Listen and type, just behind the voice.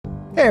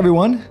Hey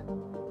everyone!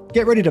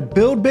 Get ready to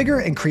build bigger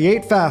and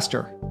create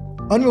faster.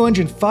 Unreal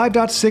Engine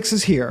 5.6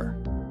 is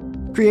here.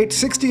 Create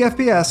 60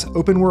 FPS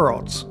open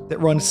worlds that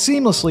run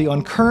seamlessly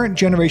on current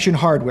generation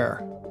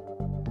hardware.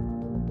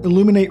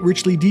 Illuminate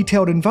richly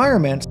detailed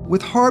environments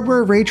with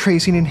hardware ray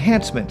tracing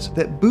enhancements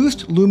that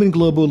boost Lumen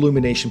Global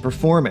illumination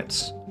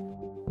performance.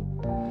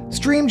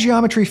 Stream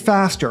geometry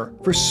faster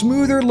for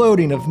smoother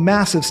loading of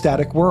massive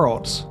static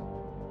worlds.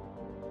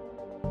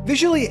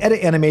 Visually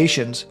edit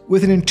animations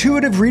with an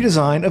intuitive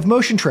redesign of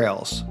motion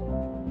trails.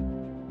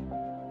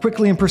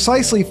 Quickly and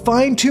precisely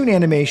fine-tune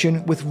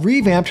animation with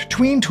revamped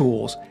tween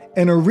tools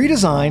and a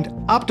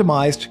redesigned,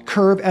 optimized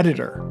curve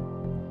editor.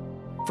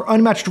 For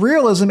unmatched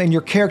realism in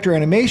your character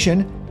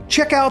animation,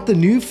 check out the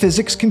new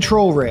physics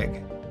control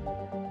rig.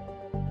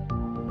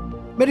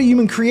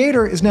 MetaHuman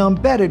Creator is now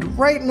embedded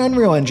right in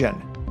Unreal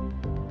Engine,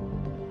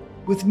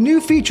 with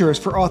new features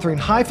for authoring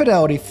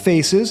high-fidelity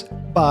faces,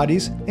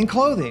 bodies, and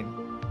clothing.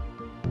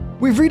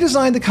 We've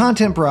redesigned the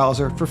content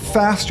browser for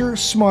faster,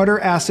 smarter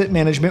asset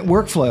management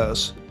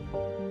workflows.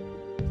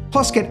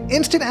 Plus, get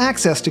instant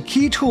access to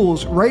key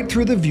tools right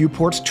through the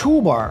Viewport's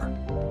toolbar.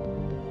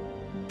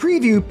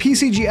 Preview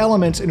PCG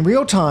elements in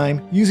real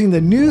time using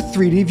the new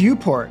 3D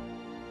Viewport.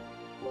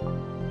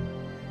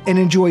 And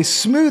enjoy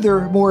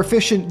smoother, more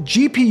efficient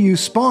GPU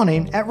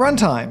spawning at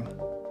runtime.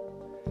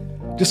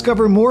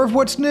 Discover more of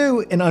what's new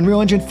in Unreal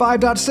Engine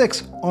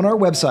 5.6 on our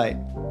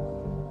website.